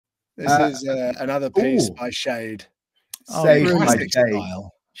This is another piece by Shade. Saved by Classic Shade.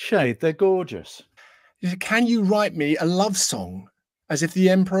 style. Shade, they're gorgeous. Can you write me a love song as if the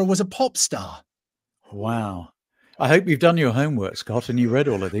Emperor was a pop star? Wow. I hope you've done your homework, Scott, and you read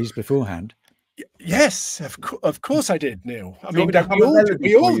all of these beforehand. Yes, of course I did, Neil. I mean,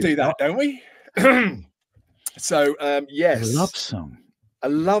 we all do that, don't we? So, yes. A love song. A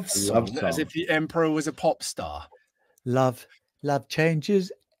love song as if the Emperor was a pop star. Love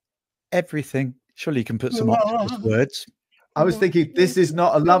changes everything. Surely you can put some octopus words. I was thinking, this is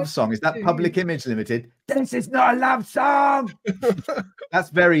not a love song. Is that Public Image Limited? This is not a love song. That's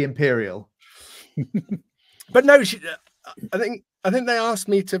very Imperial. But no, I think they asked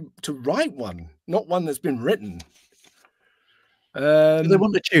me to write one, not one that's been written. Do they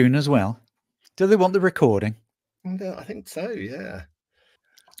want the tune as well? Do they want the recording? I think so, yeah.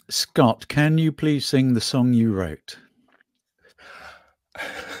 Scott, can you please sing the song you wrote?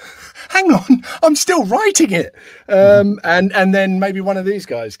 Hang on, I'm still writing it. And then maybe one of these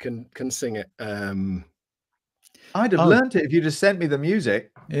guys can sing it. I'd have learned it if you just sent me the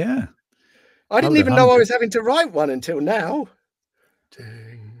music. Yeah. I didn't even know I was having to write one until now.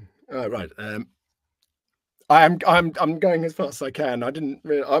 Oh, right. I'm going as fast as I can. I didn't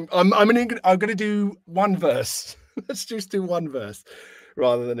really, I'm going to do one verse. Let's just do one verse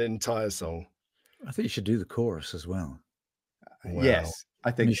rather than an entire song. I think you should do the chorus as well. Wow. Yes,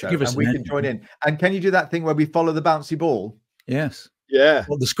 I think so. And we can join in. And can you do that thing where we follow the bouncy ball? Yes. Yeah.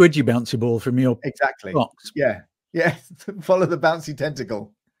 Well, the squidgy bouncy ball from your box. Yeah. Yeah. Follow the bouncy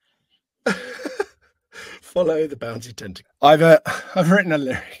tentacle. Follow the bouncy tentacle. I've written a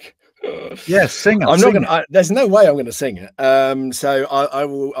lyric. Yes, sing it. I'm not gonna. There's no way I'm going to sing it. So I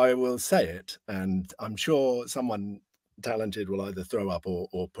will say it, and I'm sure someone talented will either throw up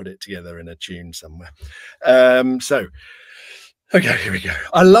or put it together in a tune somewhere. So, okay, here we go.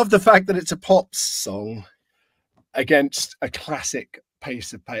 I love the fact that it's a pop song against a classic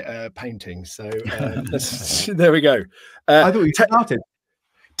piece of painting. So there we go. I thought you started.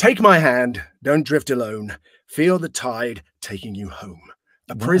 Take my hand, don't drift alone. Feel the tide taking you home.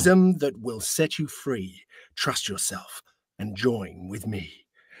 A prism that will set you free. Trust yourself and join with me.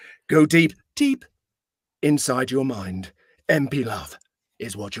 Go deep, deep inside your mind. Empy love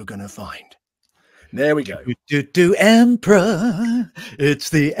is what you're going to find. There we go. Emperor. It's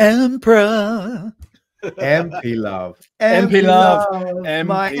the Emperor. Empy love. Empy love.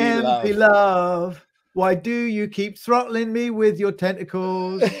 My empty love. Why do you keep throttling me with your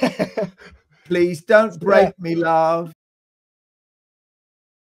tentacles? Please don't break me, love.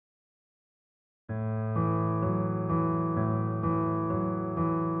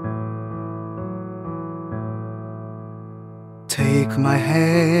 Take my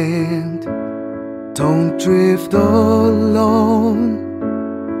hand, don't drift alone.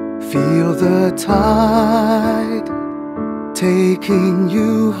 Feel the tide taking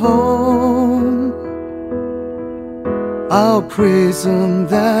you home. Our prism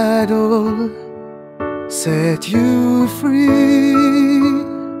that'll set you free.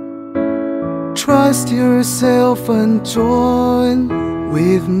 Trust yourself and join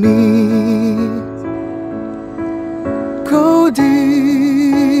with me. Go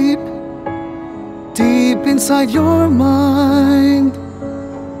deep, deep inside your mind.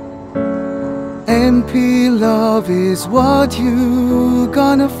 Empy love is what you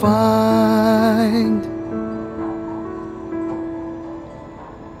gonna find.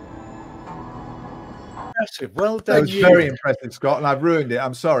 Impressive. Well done. That was very impressive, Scott, and I've ruined it.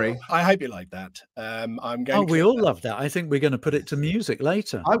 I'm sorry. I hope you like that. I'm going. Oh, we all love that. I think we're going to put it to music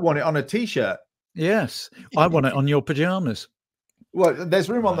later. I want it on a T-shirt. Yes, I want it on your pajamas. Well, there's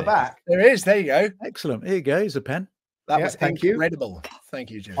room on the back. There is. There you go. Excellent. Here you go. Here's a pen. That was incredible. Thank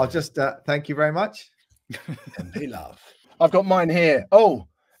you, Jim. I'll just thank you very much. Empy love. I've got mine here. Oh,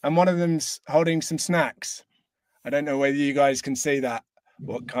 and one of them's holding some snacks. I don't know whether you guys can see that.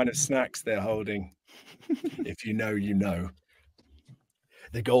 What kind of snacks they're holding? If you know, you know.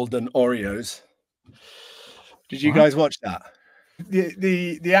 The golden Oreos. Did you guys watch that?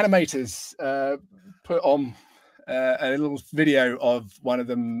 The animators put on a little video of one of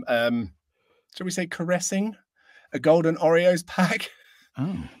them, shall we say, caressing a golden Oreos pack.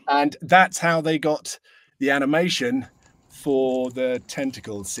 Oh. And that's how they got the animation for the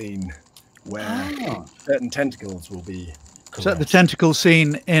tentacle scene, where certain tentacles will be caressed. Is that the tentacle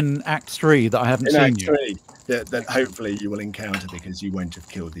scene in Act 3 that I haven't seen yet? That hopefully you will encounter because you won't have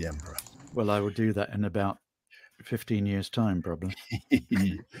killed the Emperor. Well, I will do that in about 15 years' time, probably.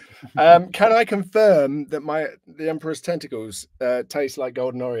 Can I confirm that the Emperor's tentacles taste like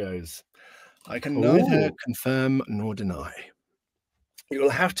golden Oreos? I can neither confirm nor deny. You'll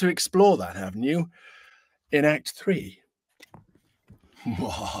have to explore that, haven't you? In Act 3.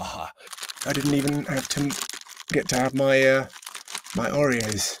 I didn't even have to get to have my my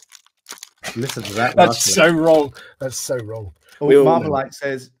Oreos. Listen to that. That's so wrong. That's so wrong. Oh, Marvelite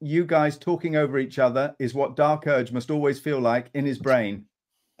says, you guys talking over each other is what Dark Urge must always feel like in his brain.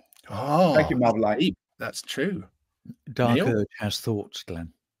 Oh, thank you, Marvelite. That's true. Dark Neil? Urge has thoughts,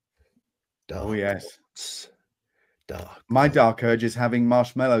 Glenn. Oh, yes. Dark. My Dark Urge is having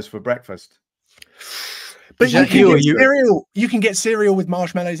marshmallows for breakfast. But you can get cereal. You can get cereal with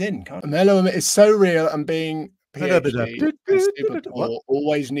marshmallows in, can't you? Mellow is so real and being PhD and super poor,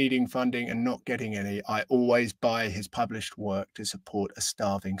 always needing funding and not getting any. I always buy his published work to support a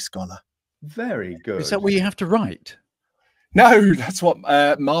starving scholar. Very good. Is that what you have to write? No, that's what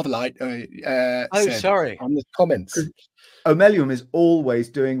Marvelite said sorry. on the comments. Omelium is always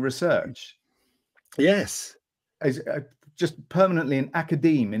doing research. Yes. Is just permanently an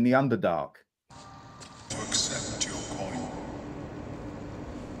academe in the Underdark. To accept your coin.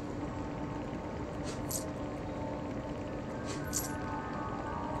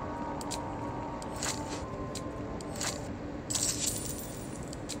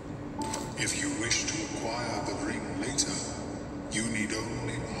 If you wish to acquire the ring later, you need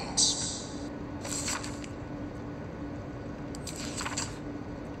only ask.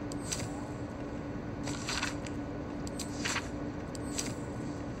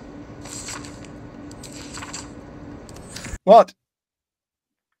 What?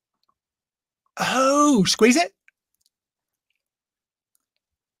 Oh, squeeze it.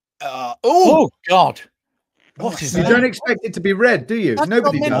 Oh God! What is You that? don't expect it to be red, do you?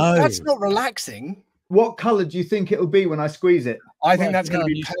 Nobody does. No. That's not relaxing. What colour do you think it'll be when I squeeze it? I think that's going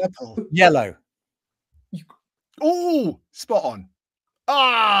to be purple. Yellow. Oh, spot on.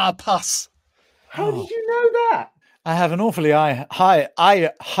 Ah, pus. How did you know that? I have an awfully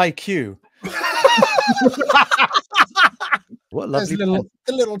high Q. What lovely The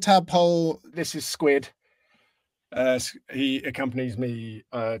little tadpole. This is Squid. He accompanies me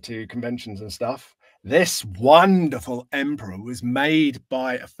to conventions and stuff. This wonderful emperor was made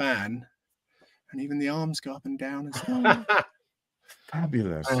by a fan, and even the arms go up and down as well.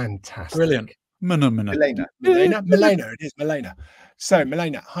 Fabulous. Fantastic. Brilliant. Milena. Milena. It is Milena. So,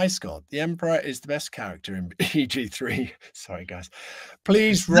 Milena, hi, Scott. The Emperor is the best character in EG3. Sorry, guys.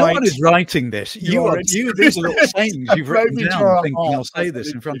 Please write. No one is writing this. These are little sayings you've written down thinking I'll say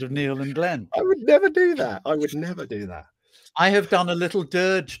this in front of Neil and Glen. I would never do that. I would never do that. I have done a little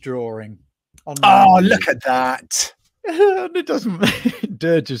dirge drawing. On look at that. And it doesn't.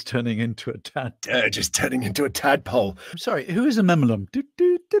 Dirge is turning into a tad. Dirge is turning into a tadpole. I'm sorry, who is a memulum?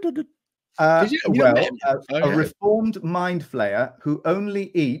 A reformed mind flayer who only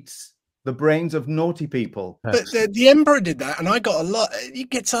eats the brains of naughty people. But the Emperor did that, and I got a lot. He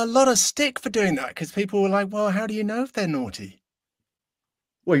gets a lot of stick for doing that because people were like, "Well, how do you know if they're naughty?"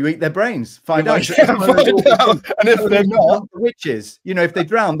 Well, you eat their brains. Find out. And if they're not, witches. You know, if they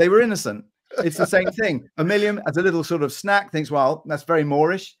drowned, they were innocent. It's the same thing. Emilium, as a little sort of snack, thinks, "Well, that's very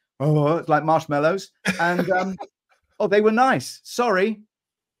Moorish. Oh, it's like marshmallows." And oh, they were nice. Sorry.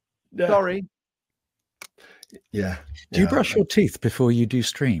 Yeah. Sorry. Yeah. Do you brush your teeth before you do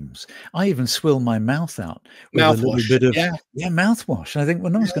streams? I even swill my mouth out with Mouthwash. a little bit of mouthwash. I think,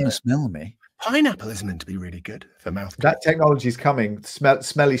 well, no one's going to smell me. Pineapple is meant to be really good for mouth. That technology is coming.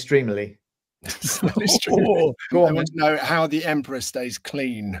 Smelly streamily. Smelly streamily. Go on. I want to know how the Emperor stays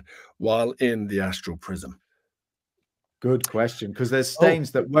clean while in the astral prism. Good question, because there's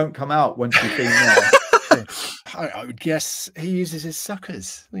stains that won't come out once you've been there. I would guess he uses his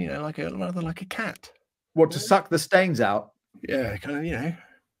suckers, you know, rather like a cat. What, to suck the stains out? Yeah, kind of,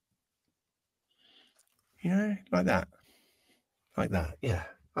 like that. Yeah,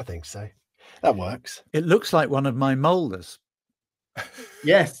 I think so. That works. It looks like one of my molars.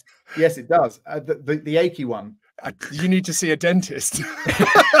 Yes, it does. The achy one. You need to see a dentist.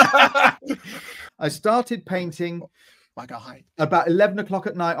 I started painting like a height about 11 o'clock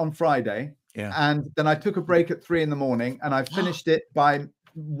at night on Friday. Yeah. And then I took a break at 3 a.m. and I finished it by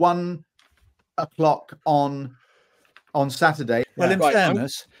 1 o'clock on Saturday. Well, in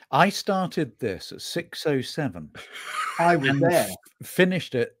fairness, I started this at 6:07. I was there.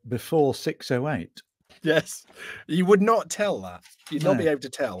 Finished it before 6:08. Yes. You would not tell that. You'd not be able to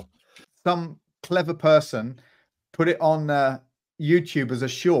tell. Some clever person put it on YouTube as a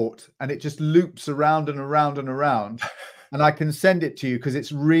short, and it just loops around and around and around. And I can send it to you because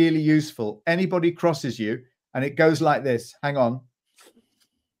it's really useful. Anybody crosses you, and it goes like this. Hang on.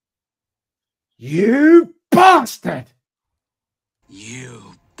 You bastard!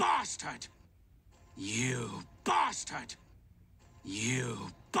 You bastard! You bastard!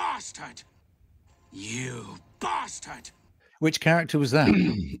 You bastard! You bastard! Which character was that?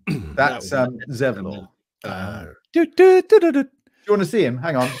 That's Zevlor. Do, do, do, do, do. Do you want to see him?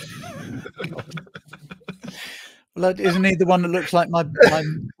 Hang on. Well, isn't he the one that looks like my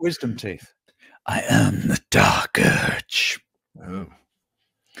wisdom teeth? I am the Dark Urge. Oh.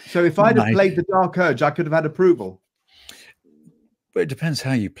 So if I'd have Nice. played the Dark Urge, I could have had approval. But it depends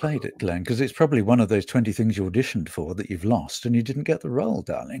how you played it, Glenn, because it's probably one of those 20 things you auditioned for that you've lost and you didn't get the role,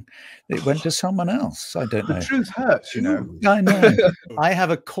 darling. It went to someone else. I don't The know. truth hurts, you know. I know. I have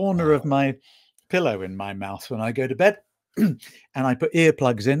a corner of my pillow in my mouth when I go to bed, and I put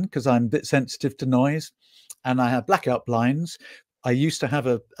earplugs in because I'm a bit sensitive to noise, and I have blackout blinds. I used to have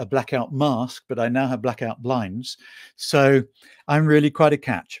a blackout mask, but I now have blackout blinds. So I'm really quite a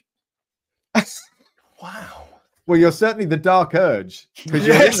catch. Wow. Well, you're certainly the Dark Urge because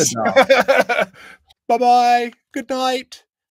you're in the dark. Bye-bye. Good night.